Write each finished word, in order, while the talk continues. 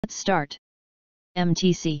Let's start.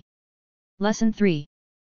 MTC. Lesson 3.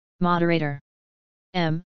 Moderator.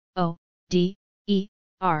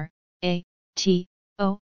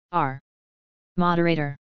 M-O-D-E-R-A-T-O-R.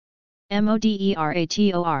 Moderator.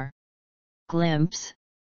 M-O-D-E-R-A-T-O-R. Glimpse.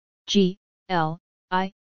 G-L-I-M-P-S-E.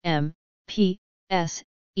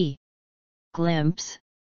 Glimpse.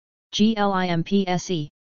 G-L-I-M-P-S-E.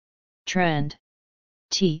 Trend.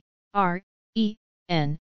 T-R-E-N-D.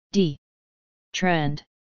 Trend.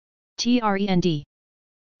 T-R-E-N-D.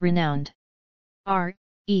 Renowned.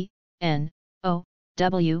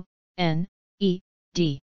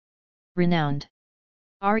 R-E-N-O-W-N-E-D. Renowned.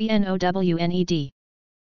 R-E-N-O-W-N-E-D.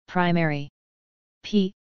 Primary.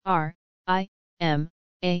 P-R-I-M-A-R-Y.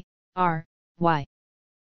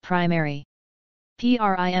 Primary.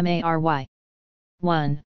 P-R-I-M-A-R-Y.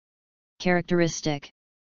 1. Characteristic.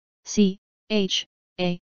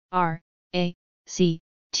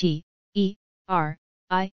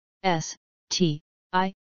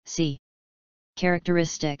 C-H-A-R-A-C-T-E-R-I-S-T-I-C.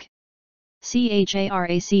 Characteristic.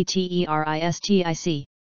 C-H-A-R-A-C-T-E-R-I-S-T-I-C.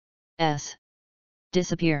 S.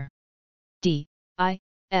 Disappear.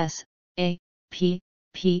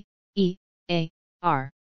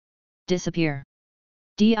 D-I-S-A-P-P-E-A-R. Disappear.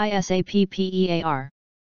 D-I-S-A-P-P-E-A-R.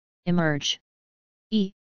 Emerge.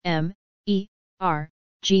 E-M-E-R-G-E.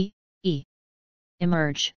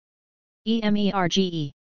 Emerge.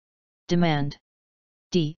 E-M-E-R-G-E. Demand.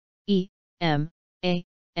 D-E-M-A-N-D.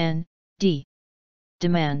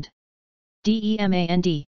 Demand.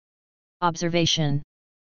 D-E-M-A-N-D. Observation.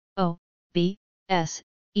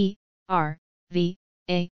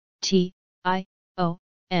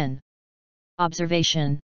 O-B-S-E-R-V-A-T-I-O-N.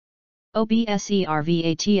 Observation.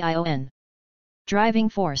 O-B-S-E-R-V-A-T-I-O-N. Driving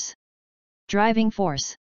force. Driving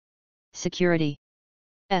force. Security.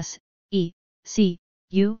 S-E-C-U-R-I-T-Y.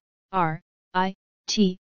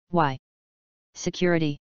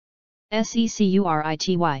 Security.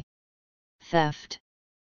 S-E-C-U-R-I-T-Y. Theft.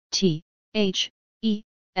 T-H-E-F-T.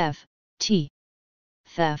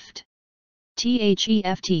 Theft.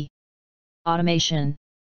 T-H-E-F-T. Automation.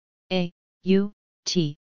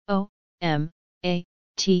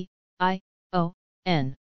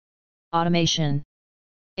 A-U-T-O-M-A-T-I-O-N. Automation.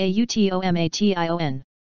 A-U-T-O-M-A-T-I-O-N.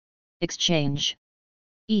 Exchange.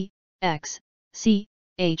 E-X-C-H-A-N-G-E.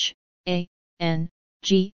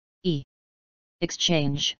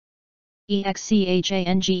 Exchange.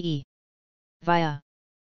 E-X-C-H-A-N-G-E. Via.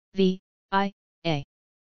 V-I-A.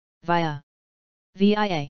 Via.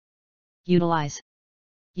 V-I-A. Utilize.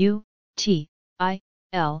 U-T-I-L-I-Z-E.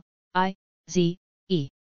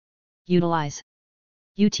 Utilize.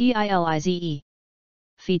 U-T-I-L-I-Z-E.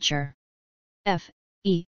 Feature. F-E-A-T-U-R-E.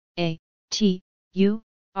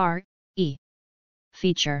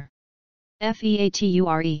 Feature.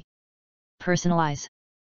 F-E-A-T-U-R-E. Personalize.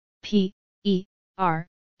 P-E-R-S-O-N-A-L-I-Z-E.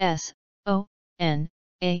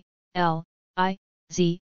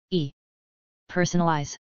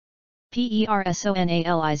 Personalize.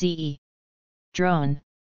 P-E-R-S-O-N-A-L-I-Z-E. Drone.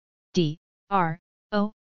 D-R-O-N-E.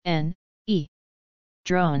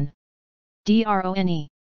 Drone. D-R-O-N-E.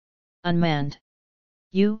 Unmanned.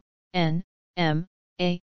 U-N-M-A-N-N-E-D.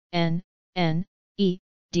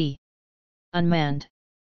 Unmanned.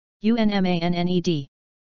 U-N-M-A-N-N-E-D.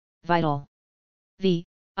 Vital. V-I-T-A-L.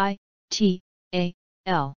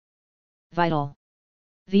 Vital.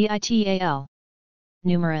 V-I-T-A-L.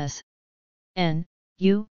 Numerous.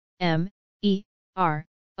 N-U-M-E-R-O-U-S.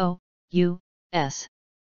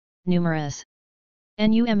 Numerous.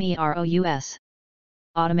 N-U-M-E-R-O-U-S.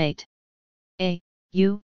 Automate. A-U-T-O-M-A-T-E.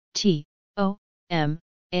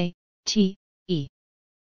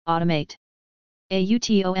 Automate.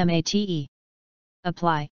 A-U-T-O-M-A-T-E.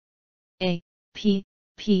 Apply. A-P-P-L-Y.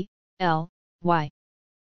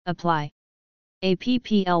 Apply.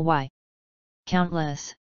 A-P-P-L-Y.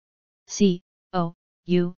 Countless.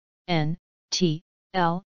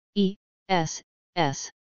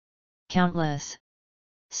 C-O-U-N-T-L-E-S-S. Countless.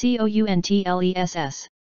 C-O-U-N-T-L-E-S-S.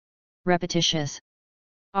 Repetitious.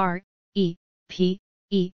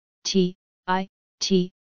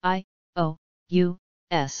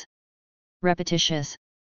 R-E-P-E-T-I-T-I-O-U-S. Repetitious.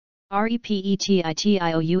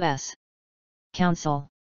 R-E-P-E-T-I-T-I-O-U-S. Counsel.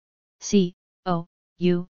 C-O-U-N-S-E-L.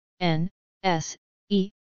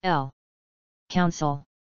 Counsel.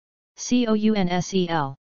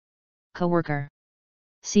 C-O-U-N-S-E-L. Coworker.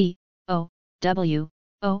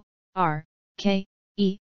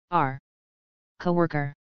 C-O-W-O-R-K-E-R.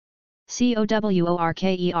 Coworker.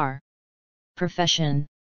 C-O-W-O-R-K-E-R. Profession.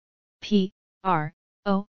 P-R-O-F-E-S-S-I-O-N.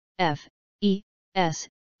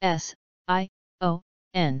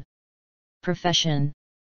 Profession.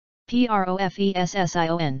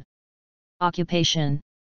 P-R-O-F-E-S-S-I-O-N. Occupation.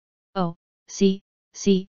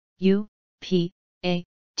 O-C-C U, P, A,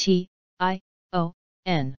 T, I, O,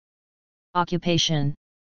 N. Occupation.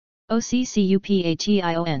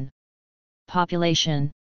 OCCUPATION.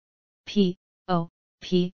 Population. P, O,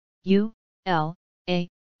 P, U, L, A,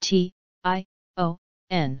 T, I, O,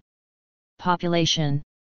 N. Population.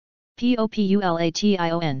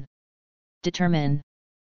 POPULATION. Determine.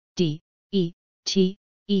 D, E, T,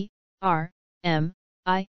 E, R, M,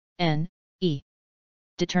 I, N, E.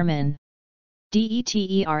 Determine.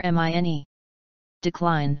 DETERMINE.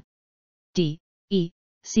 Decline. D, E,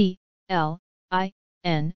 C, L, I,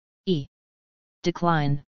 N, E.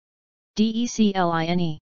 Decline.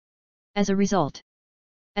 DECLINE. As a result.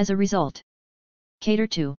 As a result. Cater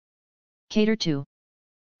to. Cater to.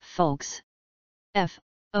 Folks. F,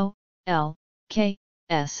 O, L, K,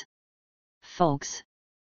 S. Folks.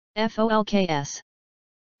 FOLKS.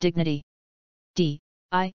 Dignity. D,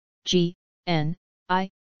 I, G, N, I,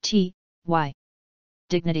 T, Y.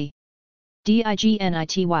 Dignity.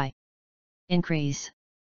 DIGNITY. Increase.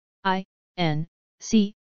 I, N,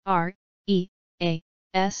 C, R, E, A,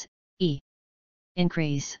 S, E.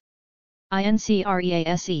 Increase.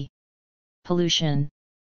 INCREASE. Pollution.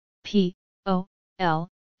 P, O, L,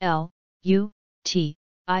 L, U, T,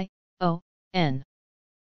 I, O, N.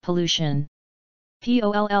 Pollution.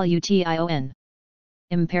 POLLUTION.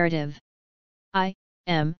 Imperative. I,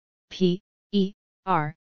 M, P, E,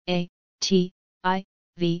 R, A, T, I,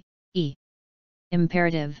 V, E.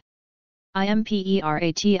 Imperative.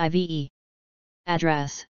 IMPERATIVE.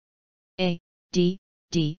 Address. A, D,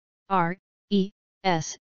 D, R, E,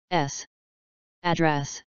 S, S.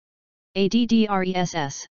 Address.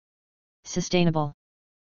 ADDRESS. Sustainable.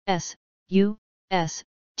 S, U, S,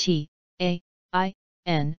 T, A, I,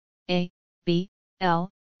 N, A, B,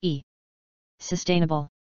 L, E. Sustainable.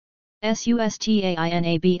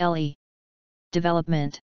 SUSTAINABLE.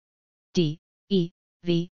 Development. D, E,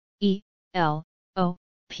 V, E, L, O,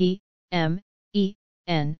 P, M, E,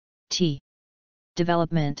 N, T.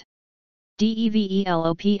 Development.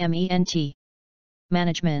 DEVELOPMENT.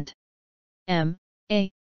 Management. M,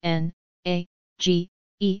 A, N, A, G,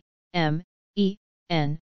 E, M, E,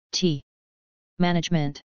 N, T.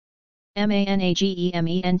 Management.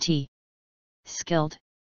 MANAGEMENT. Skilled.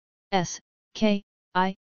 S, K,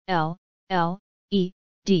 I, L, L, E,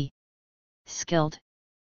 D. Skilled.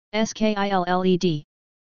 SKILLED.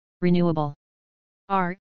 Renewable.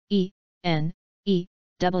 R, E, N, E,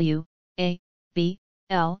 W, A, B,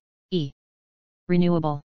 L, E.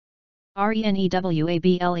 Renewable.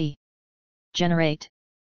 RENEWABLE. Generate.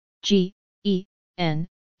 G, E, N,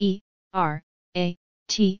 E, R, A,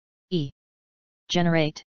 T, E.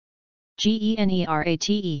 Generate.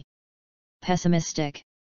 GENERATE. Pessimistic.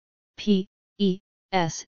 P, E,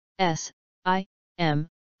 S, S, I, M,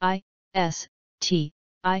 I, S, T,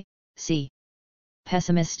 I, C.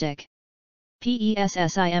 Pessimistic.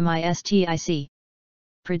 PESSIMISTIC.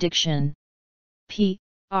 Prediction. P,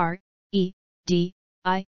 R, E, D,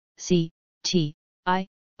 I, C, T, I,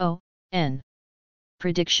 O, N.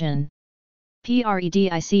 Prediction.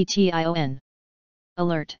 PREDICTION.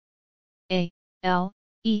 Alert. A, L,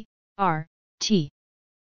 E, R, T.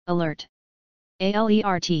 Alert.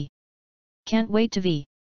 ALERT. Can't wait to V.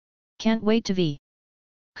 Can't wait to V.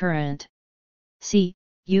 Current. C,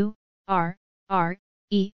 U, R, R,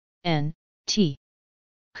 E, N, T.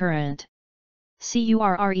 Current.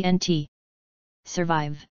 CURRENT.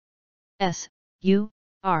 Survive. S, U,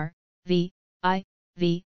 R, V, I,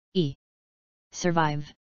 V, E.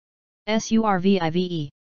 Survive. SURVIVE.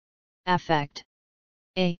 Affect.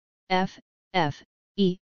 A, F, F,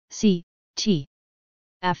 E, C, T.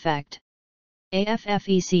 Affect.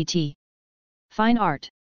 AFFECT. Fine art.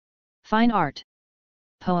 Fine art.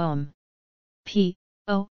 Poem. P,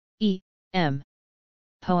 O, E, M.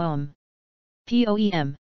 Poem.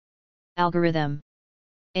 POEM. Algorithm.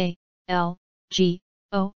 A, L, G,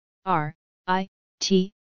 O, R, I,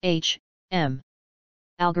 T, H, M.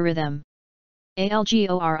 Algorithm.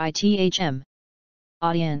 ALGORITHM.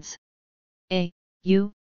 Audience. A,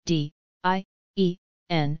 U, D, I, E,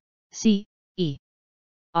 N, C, E.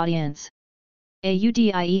 Audience.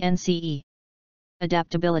 AUDIENCE.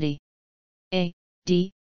 Adaptability. A,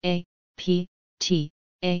 D, A, P, T,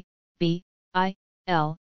 A, B, I,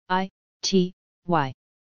 L, I, T, Y.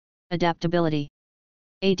 Adaptability.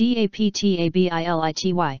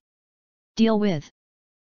 ADAPTABILITY. Deal with.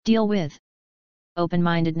 Deal with.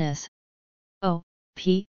 Open-mindedness. O,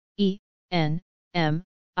 P, E, N, M,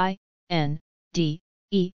 I, N, D,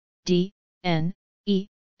 E, D, N, E,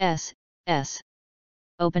 S, S.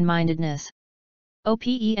 Open-mindedness.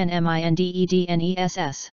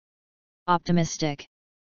 OPENMINDEDNESS. Optimistic.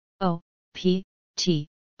 O, P, T,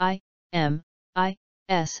 I, M, I,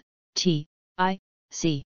 S, T, I,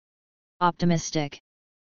 C. Optimistic.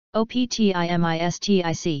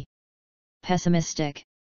 Optimistic. Pessimistic.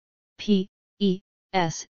 P, E,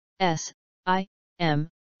 S, S, I, M,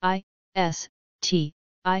 I, S, T,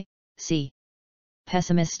 I, C.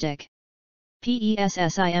 Pessimistic.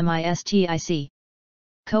 Pessimistic.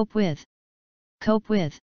 Cope with. Cope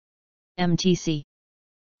with. MTC.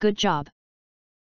 Good job.